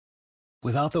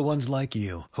Without the ones like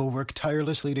you, who work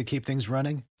tirelessly to keep things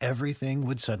running, everything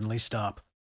would suddenly stop.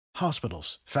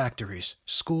 Hospitals, factories,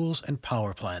 schools, and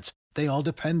power plants, they all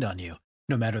depend on you.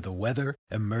 No matter the weather,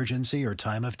 emergency, or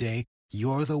time of day,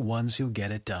 you're the ones who get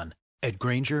it done. At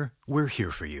Grainger, we're here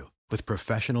for you with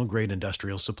professional-grade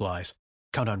industrial supplies.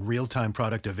 Count on real-time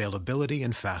product availability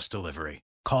and fast delivery.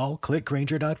 Call, click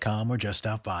Grainger.com, or just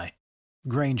stop by.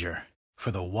 Grainger, for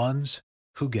the ones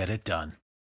who get it done.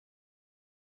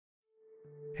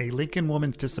 A Lincoln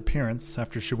woman's disappearance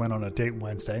after she went on a date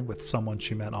Wednesday with someone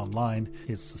she met online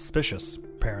is suspicious,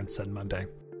 parents said Monday.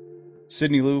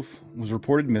 Sydney Loofe was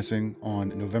reported missing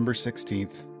on November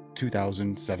 16th,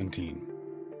 2017.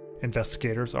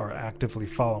 Investigators are actively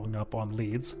following up on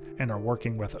leads and are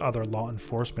working with other law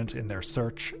enforcement in their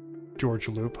search. George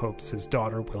Loofe hopes his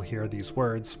daughter will hear these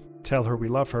words, "Tell her we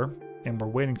love her, and we're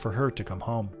waiting for her to come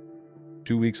home."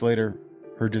 2 weeks later,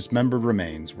 her dismembered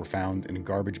remains were found in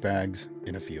garbage bags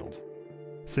in a field.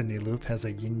 Sydney Loofe has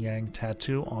a yin-yang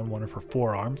tattoo on one of her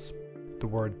forearms, the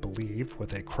word "believe"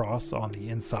 with a cross on the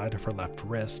inside of her left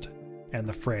wrist, and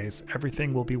the phrase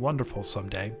 "everything will be wonderful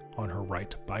someday" on her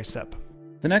right bicep.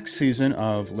 The next season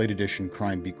of Late Edition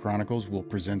Crime Beat Chronicles will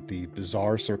present the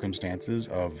bizarre circumstances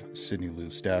of Sydney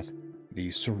Loofe's death, the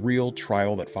surreal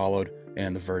trial that followed,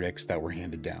 and the verdicts that were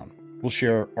handed down. We'll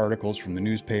share articles from the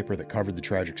newspaper that covered the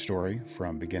tragic story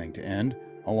from beginning to end,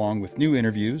 along with new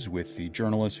interviews with the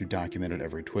journalists who documented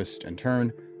every twist and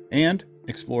turn, and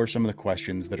explore some of the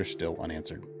questions that are still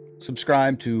unanswered.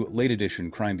 Subscribe to Late Edition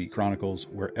Crime Beat Chronicles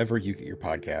wherever you get your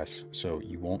podcasts so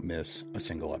you won't miss a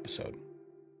single episode.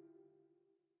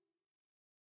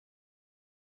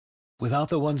 Without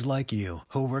the ones like you,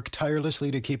 who work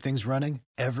tirelessly to keep things running,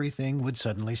 everything would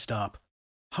suddenly stop.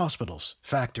 Hospitals,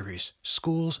 factories,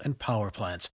 schools, and power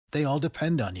plants, they all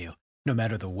depend on you. No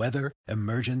matter the weather,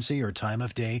 emergency, or time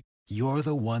of day, you're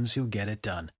the ones who get it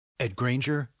done. At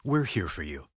Grainger, we're here for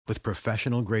you with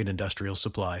professional-grade industrial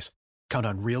supplies. Count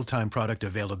on real-time product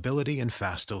availability and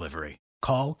fast delivery.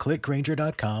 Call, click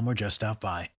Grainger.com, or just stop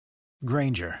by.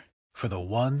 Grainger, for the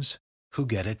ones who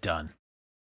get it done.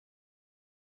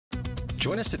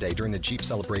 Join us today during the Jeep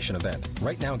Celebration event.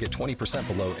 Right now, get 20%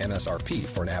 below MSRP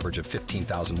for an average of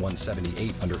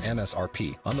 $15,178 under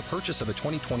MSRP on the purchase of a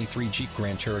 2023 Jeep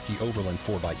Grand Cherokee Overland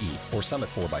 4xE or Summit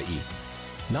 4xE.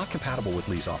 Not compatible with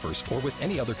lease offers or with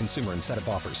any other consumer incentive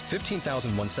offers.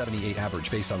 $15,178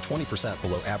 average based on 20%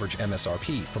 below average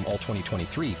MSRP from all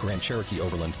 2023 Grand Cherokee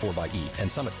Overland 4xE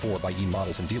and Summit 4xE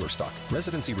models in dealer stock.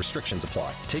 Residency restrictions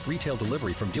apply. Take retail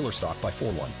delivery from dealer stock by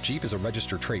 4/1. Jeep is a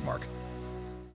registered trademark.